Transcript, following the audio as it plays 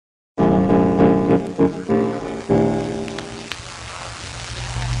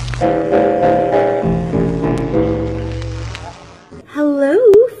Hello,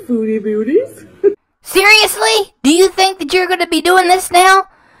 Foodie Beauties. Seriously? Do you think that you're going to be doing this now?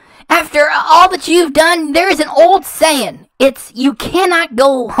 After all that you've done, there is an old saying. It's, you cannot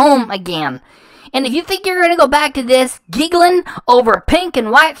go home again. And if you think you're going to go back to this, giggling over pink and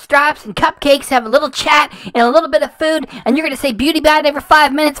white stripes and cupcakes, have a little chat and a little bit of food, and you're going to say beauty bad every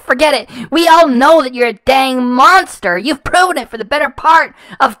 5 minutes, forget it. We all know that you're a dang monster. You've proven it for the better part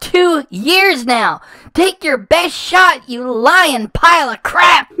of 2 years now. Take your best shot, you lying pile of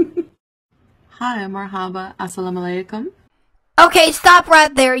crap. Hi, marhaba, assalamu alaikum. Okay, stop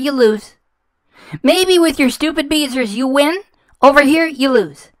right there, you lose. Maybe with your stupid beezers you win, over here you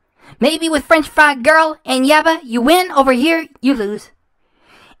lose. Maybe with French Fry Girl and Yabba you win, over here you lose.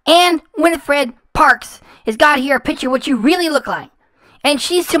 And Winifred Parks has got here a picture of what you really look like. And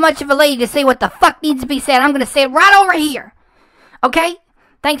she's too much of a lady to say what the fuck needs to be said. I'm going to say it right over here. Okay?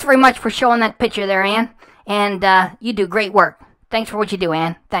 Thanks very much for showing that picture there, Ann. And you do great work. Thanks for what you do,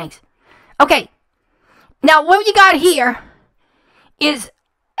 Ann. Thanks. Okay. Now, what you got here is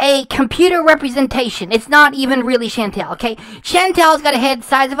a computer representation. It's not even really Chantel, okay? Chantel's got a head the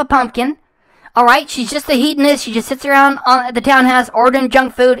size of a pumpkin. Alright, she's just a hedonist. She just sits around at the townhouse ordering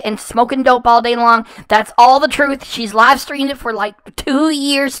junk food and smoking dope all day long. That's all the truth. She's live streamed it for like 2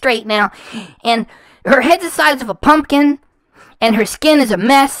 years straight now. And her head's the size of a pumpkin. And her skin is a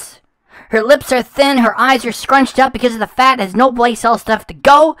mess. Her lips are thin, her eyes are scrunched up because of the fat, has no place else stuff to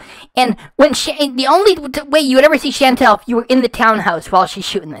go. And when the only way you would ever see Chantel if you were in the townhouse while she's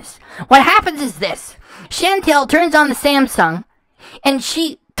shooting this. What happens is this. Chantel turns on the Samsung and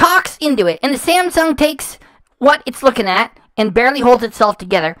she talks into it. And the Samsung takes what it's looking at and barely holds itself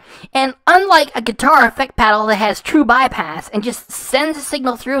together. And unlike a guitar effect pedal that has true bypass and just sends a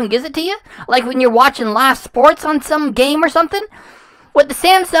signal through and gives it to you, like when you're watching live sports on some game or something, what the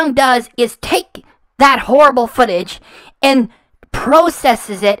Samsung does is take that horrible footage and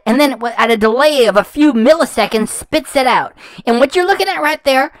processes it, and then at a delay of a few milliseconds, spits it out. And what you're looking at right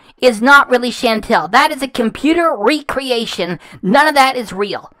there is not really Chantel. That is a computer recreation. None of that is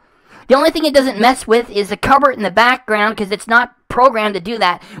real. The only thing it doesn't mess with is the cupboard in the background because it's not programmed to do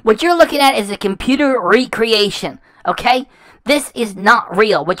that. What you're looking at is a computer recreation, okay? This is not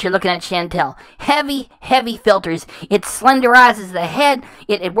real, what you're looking at, Chantel. Heavy, heavy filters. It slenderizes the head.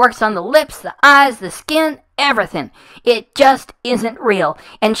 It works on the lips, the eyes, the skin, everything. It just isn't real.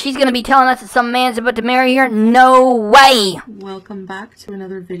 And she's going to be telling us that some man's about to marry her? No way! Welcome back to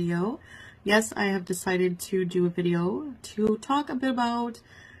another video. Yes, I have decided to do a video to talk a bit about,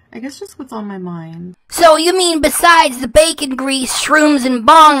 I guess, just what's on my mind. So you mean besides the bacon grease, shrooms, and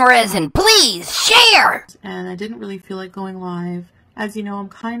bong resin? Please, share! And I didn't really feel like going live. As you know, I'm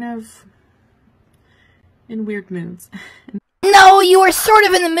kind of in weird moods. No, you are sort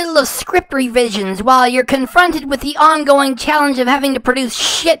of in the middle of script revisions while you're confronted with the ongoing challenge of having to produce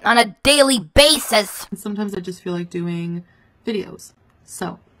shit on a daily basis. And sometimes I just feel like doing videos.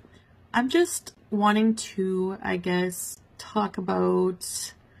 So, I'm just wanting to, I guess, talk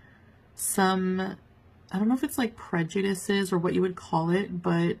about some, I don't know if it's like prejudices or what you would call it,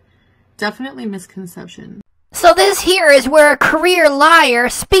 but definitely misconception. So this here is where a career liar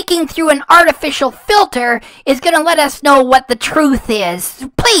speaking through an artificial filter is going to let us know what the truth is.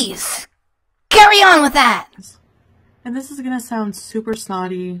 Please, carry on with that. And this is going to sound super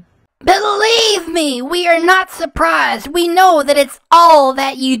snotty. Believe me, we are not surprised. We know that it's all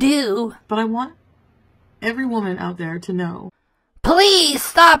that you do. But I want every woman out there to know. Please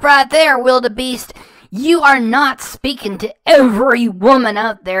stop right there, wildebeest. You are not speaking to every woman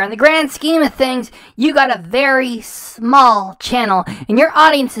out there. In the grand scheme of things, you got a very small channel, and your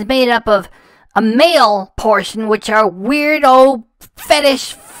audience is made up of a male portion, which are weirdo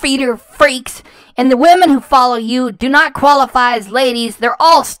fetish feeder freaks, and the women who follow you do not qualify as ladies. They're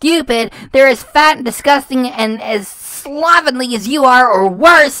all stupid. They're as fat and disgusting and as slovenly as you are, or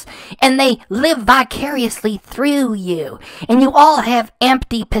worse, and they live vicariously through you. And you all have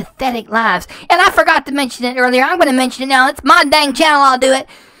empty, pathetic lives. And I forgot to mention it earlier. I'm going to mention it now. It's my dang channel. I'll do it.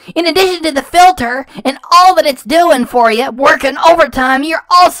 In addition to the filter and all that it's doing for you, working overtime, you're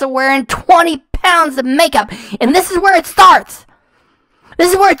also wearing 20 pounds of makeup. And this is where it starts.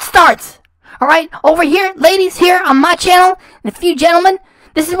 This is where it starts. Alright? Over here, ladies, here on my channel, and a few gentlemen,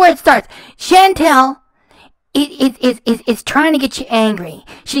 this is where it starts. Chantel is trying to get you angry.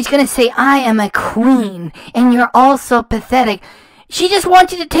 She's going to say, I am a queen, and you're all so pathetic. She just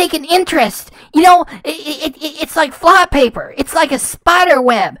wants you to take an interest. You know, it's like fly paper. It's like a spider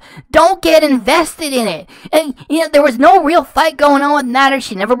web. Don't get invested in it. And, you know, there was no real fight going on with Natter.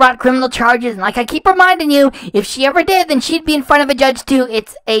 She never brought criminal charges. And like I keep reminding you, if she ever did, then she'd be in front of a judge too.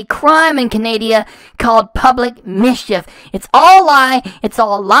 It's a crime in Canada called public mischief. It's all a lie. It's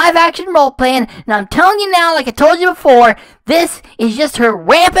all live action role playing. And I'm telling you now, like I told you before, this is just her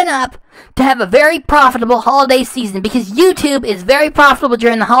ramping up to have a very profitable holiday season, because YouTube is very profitable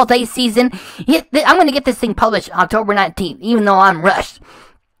during the holiday season. I'm going to get this thing published October 19th, even though I'm rushed.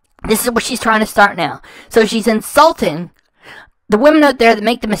 This is what she's trying to start now. So she's insulting the women out there that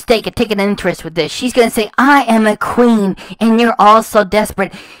make the mistake of taking an interest with this. She's going to say, I am a queen, and you're all so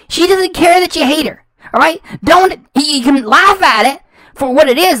desperate. She doesn't care that you hate her, alright? You can laugh at it for what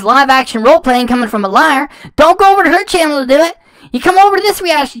it is, live action role playing coming from a liar. Don't go over to her channel to do it. You come over to this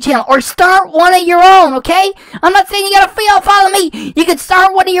reaction channel, or start one of your own, okay? I'm not saying you gotta follow me. You could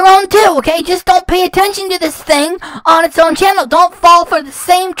start one of your own too, okay? Just don't pay attention to this thing on its own channel. Don't fall for the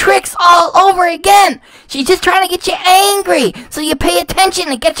same tricks all over again. She's just trying to get you angry, so you pay attention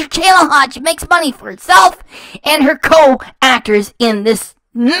and get your channel hot. She makes money for herself and her co-actors in this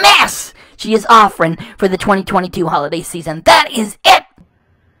mess she is offering for the 2022 holiday season. That is it.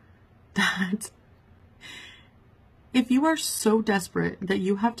 If you are so desperate that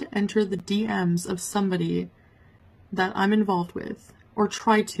you have to enter the DMs of somebody that I'm involved with, or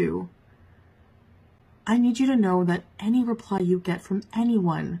try to, I need you to know that any reply you get from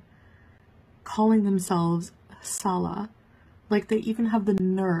anyone calling themselves Salah, like they even have the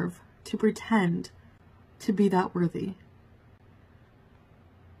nerve to pretend to be that worthy,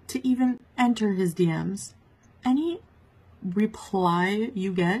 to even enter his DMs, any reply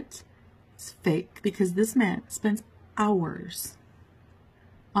you get is fake, because this man spends hours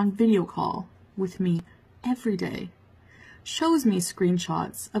on video call with me every day, shows me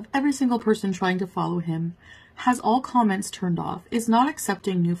screenshots of every single person trying to follow him, has all comments turned off, is not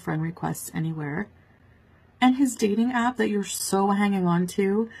accepting new friend requests anywhere, and his dating app that you're so hanging on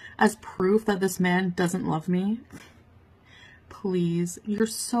to as proof that this man doesn't love me. Please, you're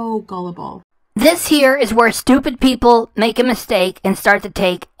so gullible. This here is where stupid people make a mistake and start to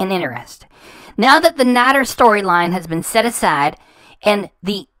take an interest. Now that the Natter storyline has been set aside, and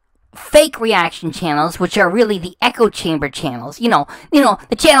the fake reaction channels, which are really the echo chamber channels, you know,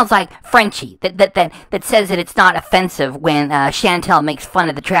 the channels like Frenchie, that says that it's not offensive when Chantel makes fun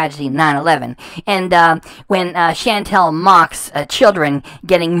of the tragedy of 9/11, and when Chantel mocks children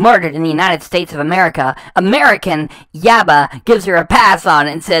getting murdered in the United States of America, American Yaba gives her a pass on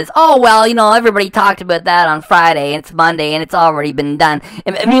it and says, oh, well, you know, everybody talked about that on Friday, and it's Monday, and it's already been done.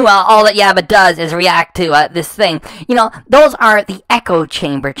 And meanwhile, all that Yaba does is react to this thing. You know, those are the echo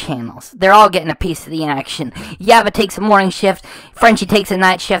chamber channels. They're all getting a piece of the action. Yaba takes a morning shift, Frenchie takes a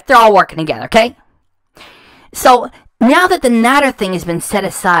night shift. They're all working together, okay? So, now that the Natter thing has been set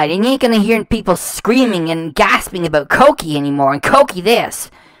aside, and you ain't gonna hear people screaming and gasping about Koki anymore, and Koki this,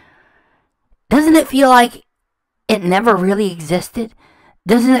 doesn't it feel like it never really existed?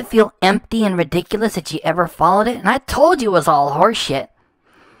 Doesn't it feel empty and ridiculous that you ever followed it? And I told you it was all horseshit.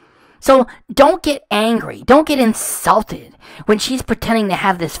 So don't get angry, don't get insulted when she's pretending to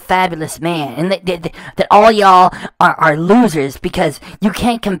have this fabulous man, and that all y'all are losers because you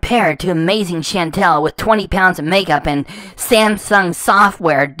can't compare to amazing Chantel with 20 pounds of makeup and Samsung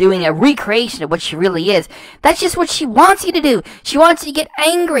software doing a recreation of what she really is. That's just what she wants you to do. She wants you to get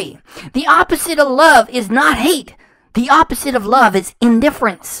angry. The opposite of love is not hate. The opposite of love is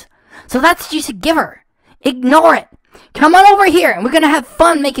indifference. So that's what you should give her. Ignore it. Come on over here, and we're going to have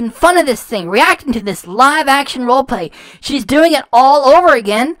fun making fun of this thing, reacting to this live-action roleplay. She's doing it all over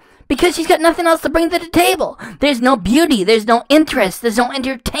again because she's got nothing else to bring to the table. There's no beauty, there's no interest, there's no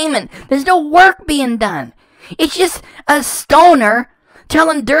entertainment, there's no work being done. It's just a stoner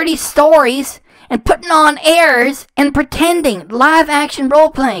telling dirty stories and putting on airs and pretending, live-action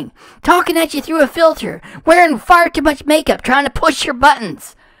role-playing, talking at you through a filter, wearing far too much makeup, trying to push your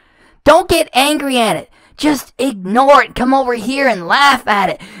buttons. Don't get angry at it. Just ignore it. Come over here and laugh at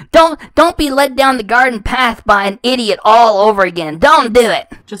it. Don't be led down the garden path by an idiot all over again. Don't do it.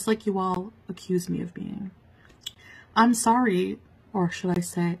 Just like you all accuse me of being. I'm sorry, or should I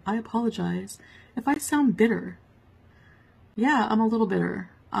say, I apologize if I sound bitter. Yeah, I'm a little bitter.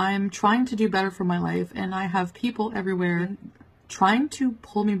 I'm trying to do better for my life, and I have people everywhere trying to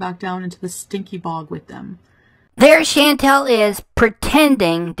pull me back down into the stinky bog with them. There Chantel is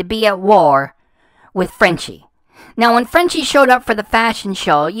pretending to be at war with Frenchie. Now, when Frenchie showed up for the fashion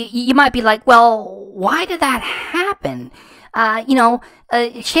show, you might be like, well, why did that happen? Chantel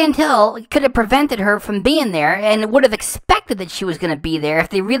could have prevented her from being there and would have expected that she was going to be there if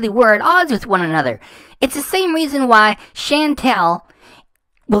they really were at odds with one another. It's the same reason why Chantel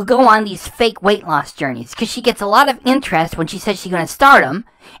will go on these fake weight loss journeys, because she gets a lot of interest when she says she's going to start them,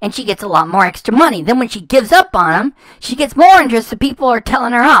 and she gets a lot more extra money. Then when she gives up on them, she gets more interest, so people are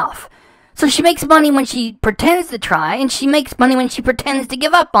telling her off. So she makes money when she pretends to try, and she makes money when she pretends to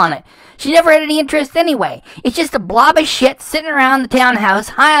give up on it. She never had any interest anyway. It's just a blob of shit sitting around the townhouse,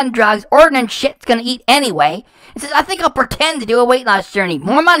 high on drugs, ordering shit it's going to eat anyway. It says, I think I'll pretend to do a weight loss journey.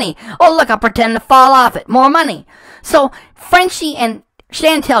 More money. Oh, look, I'll pretend to fall off it. More money. So Frenchie and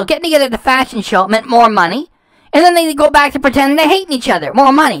Chantel getting together at the fashion show meant more money. And then they go back to pretending they hate each other.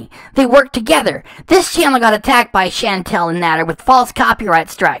 More money. They work together. This channel got attacked by Chantel and Natter with false copyright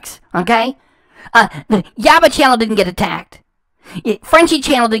strikes. Okay? The Yaba channel didn't get attacked. Frenchie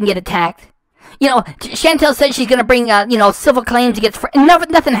channel didn't get attacked. Chantel said she's going to bring, civil claims against...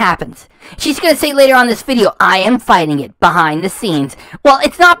 Nothing happens. She's going to say later on this video, I am fighting it behind the scenes. Well,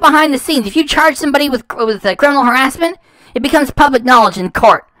 it's not behind the scenes. If you charge somebody with criminal harassment, it becomes public knowledge in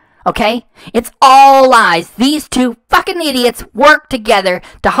court. Okay? It's all lies. These two fucking idiots work together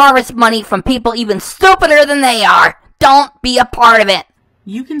to harvest money from people even stupider than they are. Don't be a part of it.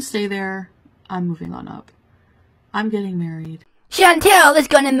 You can stay there. I'm moving on up. I'm getting married. Chantel is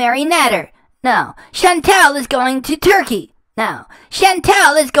going to marry Natter. No. Chantel is going to Turkey. No.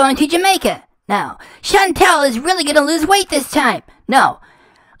 Chantel is going to Jamaica. No. Chantel is really going to lose weight this time. No.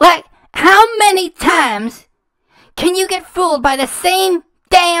 Like, how many times can you get fooled by the same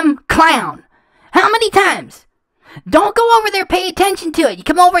damn clown? How many times? Don't go over there, pay attention to it. You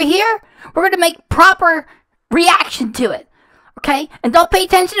come over here, we're going to make proper reaction to it. Okay? And don't pay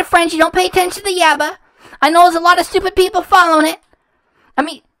attention to Frenchie, don't pay attention to Yaba. I know there's a lot of stupid people following it. I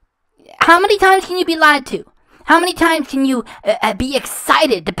mean, how many times can you be lied to? How many times can you be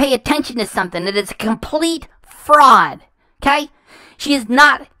excited to pay attention to something that is a complete fraud? Okay? She is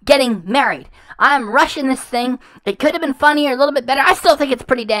not getting married. I'm rushing this thing. It could have been funnier, a little bit better. I still think it's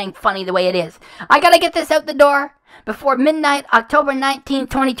pretty dang funny the way it is. I gotta get this out the door before midnight, October 19,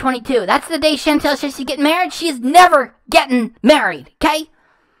 2022. That's the day Chantel says she's getting married. She is never getting married, okay?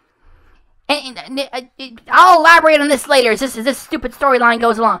 And I'll elaborate on this later as this stupid storyline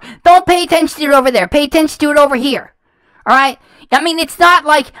goes along. Don't pay attention to it over there. Pay attention to it over here, all right? I mean, it's not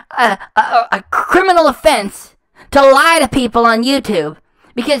like a criminal offense to lie to people on YouTube,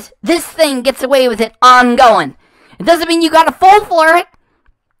 because this thing gets away with it ongoing. It doesn't mean you gotta fall for it.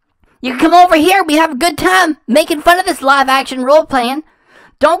 You can come over here, we have a good time making fun of this live action role playing.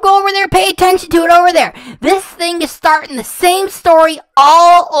 Don't go over there, pay attention to it over there. This thing is starting the same story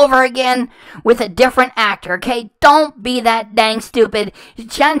all over again with a different actor, okay? Don't be that dang stupid.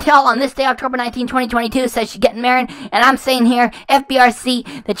 Chantel on this day, October 19, 2022, says she's getting married, and I'm saying here,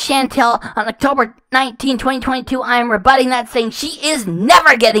 FBRC, that Chantel on October 19, 2022, I am rebutting that, saying she is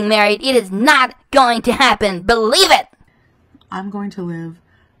never getting married. It is not going to happen. Believe it. I'm going to live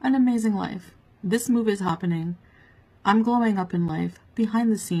an amazing life. This move is happening. I'm glowing up in life,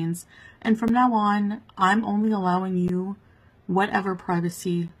 behind the scenes, and from now on, I'm only allowing you whatever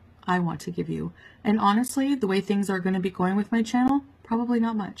privacy I want to give you. And honestly, the way things are going to be going with my channel, probably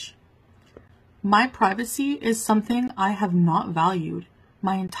not much. My privacy is something I have not valued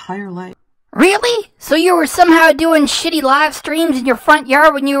my entire life. Really? So you were somehow doing shitty live streams in your front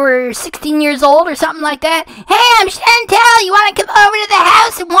yard when you were 16 years old or something like that? Hey, I'm Chantel. You want to come over to the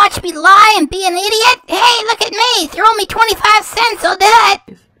house and watch me lie and be an idiot? Hey, look at me. Throw me 25 cents. I'll do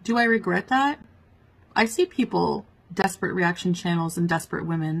it. Do I regret that? I see people, desperate reaction channels and desperate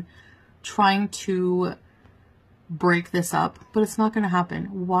women, trying to break this up, but it's not going to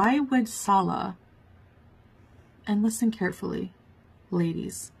happen. Why would Salah, and listen carefully,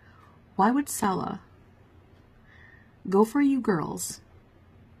 ladies, why would Salah go for you girls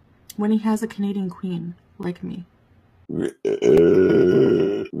when he has a Canadian queen like me?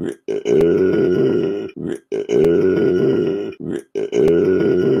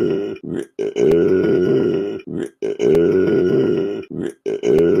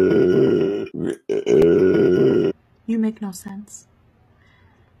 You make no sense.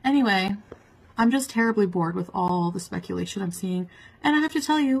 Anyway, I'm just terribly bored with all the speculation I'm seeing, and I have to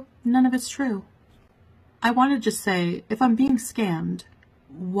tell you, none of it's true. I want to just say, if I'm being scammed,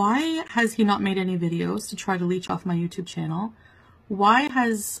 why has he not made any videos to try to leech off my YouTube channel? Why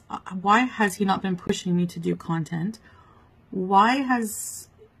has he not been pushing me to do content? Why has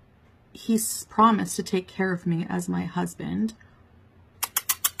he promised to take care of me as my husband?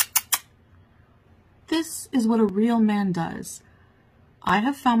 This is what a real man does. I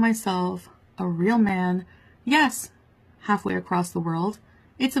have found myself a real man. Yes, halfway across the world.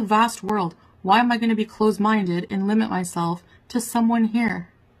 It's a vast world. Why am I going to be closed-minded and limit myself to someone here?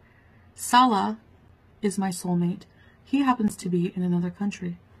 Salah is my soulmate. He happens to be in another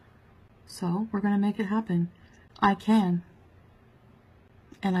country. So we're going to make it happen. I can.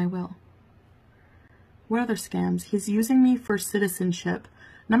 And I will. What other scams? He's using me for citizenship.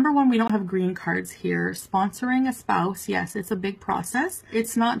 Number one, we don't have green cards here. Sponsoring a spouse, yes, it's a big process.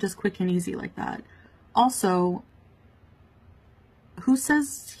 It's not just quick and easy like that. Also, who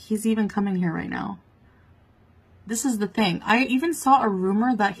says he's even coming here right now? This is the thing. I even saw a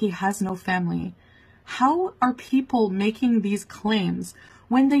rumor that he has no family. How are people making these claims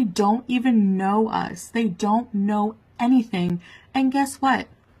when they don't even know us? They don't know anything. And guess what?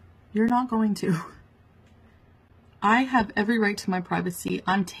 You're not going to. I have every right to my privacy.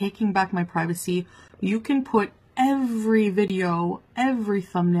 I'm taking back my privacy. You can put every video, every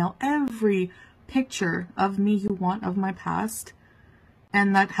thumbnail, every picture of me you want of my past,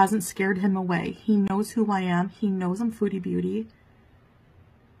 and that hasn't scared him away. He knows who I am. He knows I'm Foodie Beauty,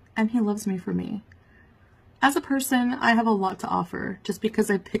 and he loves me for me. As a person, I have a lot to offer. Just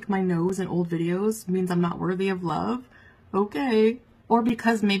because I pick my nose in old videos means I'm not worthy of love? Okay. Or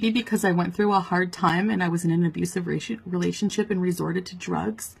maybe because I went through a hard time and I was in an abusive relationship and resorted to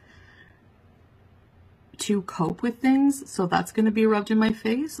drugs to cope with things, so that's going to be rubbed in my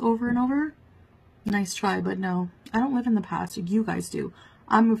face over and over? Nice try, but no. I don't live in the past. You guys do.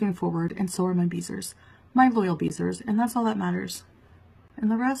 I'm moving forward, and so are my beezers. My loyal beezers, and that's all that matters.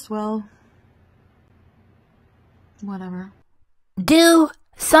 And the rest, well, whatever. Do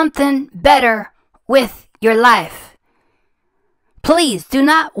something better with your life. Please do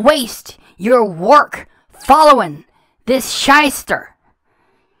not waste your work following this shyster.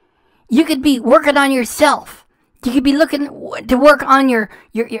 You could be working on yourself. You could be looking to work on your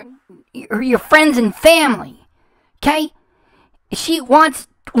friends and family. Okay? She wants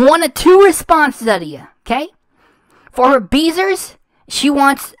one of two responses out of you. Okay? For her beezers, she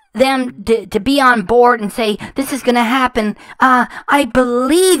wants them to be on board and say, this is going to happen. I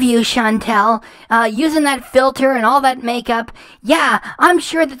believe you, Chantel. Using that filter and all that makeup. Yeah, I'm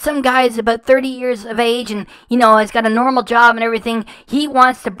sure that some guy is about 30 years of age and, has got a normal job and everything. He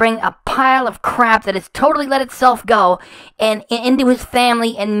wants to bring a pile of crap that has totally let itself go and into his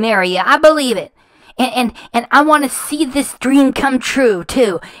family and marry you. I believe it. And I want to see this dream come true,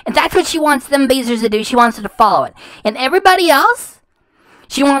 too. And that's what she wants them beezers to do. She wants them to follow it. And everybody else,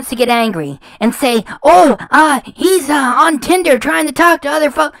 she wants to get angry and say, he's on Tinder trying to talk to other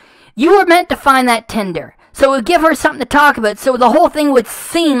folks. You were meant to find that Tinder. So it would give her something to talk about so the whole thing would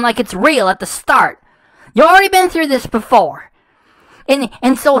seem like it's real at the start. You've already been through this before.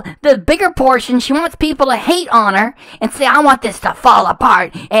 And so the bigger portion, she wants people to hate on her and say, I want this to fall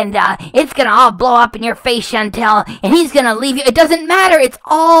apart. And it's going to all blow up in your face, Chantel. And he's going to leave you. It doesn't matter. It's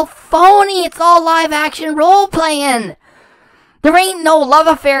all phony. It's all live action role playing. There ain't no love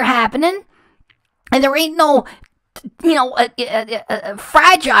affair happening, and there ain't no,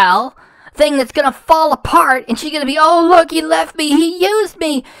 fragile thing that's going to fall apart, and she's going to be, oh, look, he left me, he used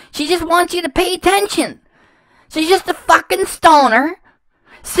me. She just wants you to pay attention. She's just a fucking stoner,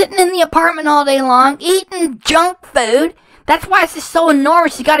 sitting in the apartment all day long, eating junk food. That's why it's just so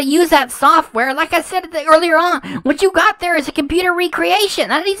enormous. You got to use that software. Like I said earlier on, what you got there is a computer recreation.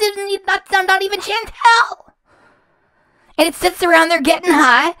 Not even Chantel. And it sits around there getting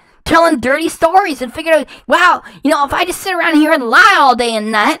high, telling dirty stories, and figuring out, wow, if I just sit around here and lie all day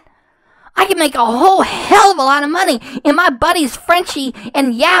and night, I can make a whole hell of a lot of money. And my buddies Frenchie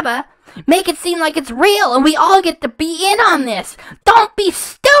and Yabba make it seem like it's real, and we all get to be in on this. Don't be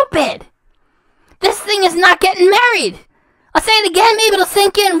stupid. This thing is not getting married. I'll say it again, maybe it'll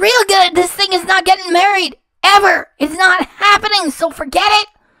sink in real good. This thing is not getting married, ever. It's not happening, so forget it.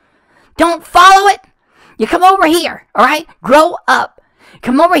 Don't follow it. You come over here, all right? Grow up.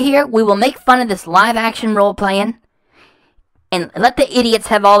 Come over here. We will make fun of this live-action role-playing. And let the idiots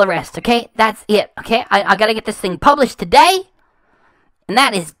have all the rest, okay? That's it, okay? I got to get this thing published today. And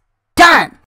that is done.